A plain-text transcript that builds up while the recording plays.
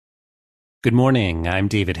Good morning, I'm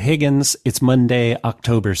David Higgins. It's Monday,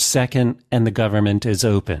 October 2nd, and the government is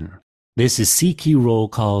open. This is CQ Roll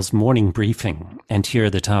Call's morning briefing, and here are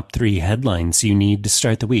the top 3 headlines you need to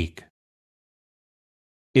start the week.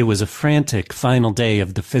 It was a frantic final day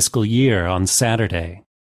of the fiscal year on Saturday.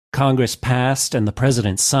 Congress passed and the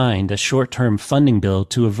president signed a short-term funding bill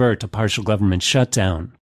to avert a partial government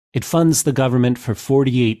shutdown. It funds the government for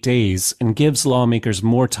 48 days and gives lawmakers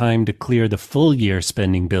more time to clear the full-year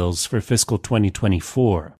spending bills for fiscal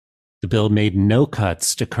 2024. The bill made no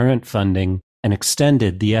cuts to current funding and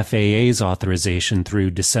extended the FAA's authorization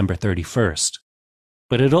through December 31st.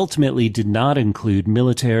 But it ultimately did not include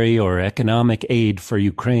military or economic aid for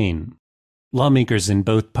Ukraine. Lawmakers in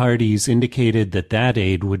both parties indicated that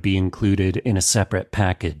aid would be included in a separate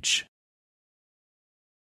package.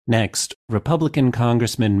 Next, Republican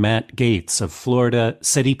Congressman Matt Gaetz of Florida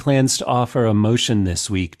said he plans to offer a motion this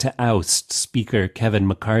week to oust Speaker Kevin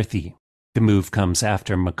McCarthy. The move comes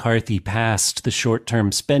after McCarthy passed the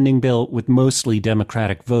short-term spending bill with mostly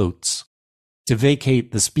Democratic votes. To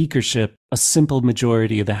vacate the speakership, a simple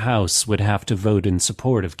majority of the House would have to vote in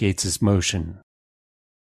support of Gaetz's motion.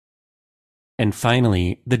 And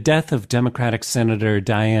finally, the death of Democratic Senator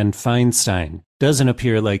Dianne Feinstein doesn't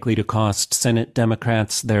appear likely to cost Senate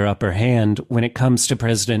Democrats their upper hand when it comes to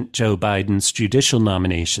President Joe Biden's judicial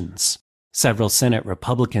nominations. Several Senate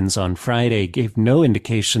Republicans on Friday gave no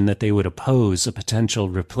indication that they would oppose a potential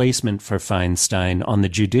replacement for Feinstein on the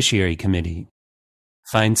Judiciary Committee.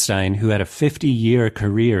 Feinstein, who had a 50-year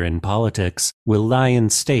career in politics, will lie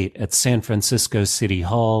in state at San Francisco City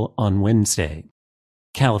Hall on Wednesday.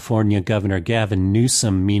 California Governor Gavin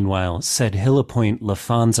Newsom, meanwhile, said he'll appoint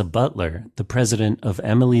LaFonza Butler, the president of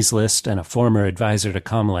Emily's List and a former advisor to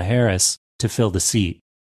Kamala Harris, to fill the seat.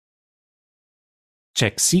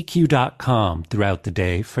 Check CQ.com throughout the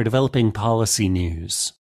day for developing policy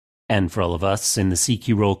news. And for all of us in the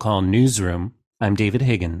CQ Roll Call newsroom, I'm David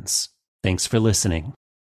Higgins. Thanks for listening.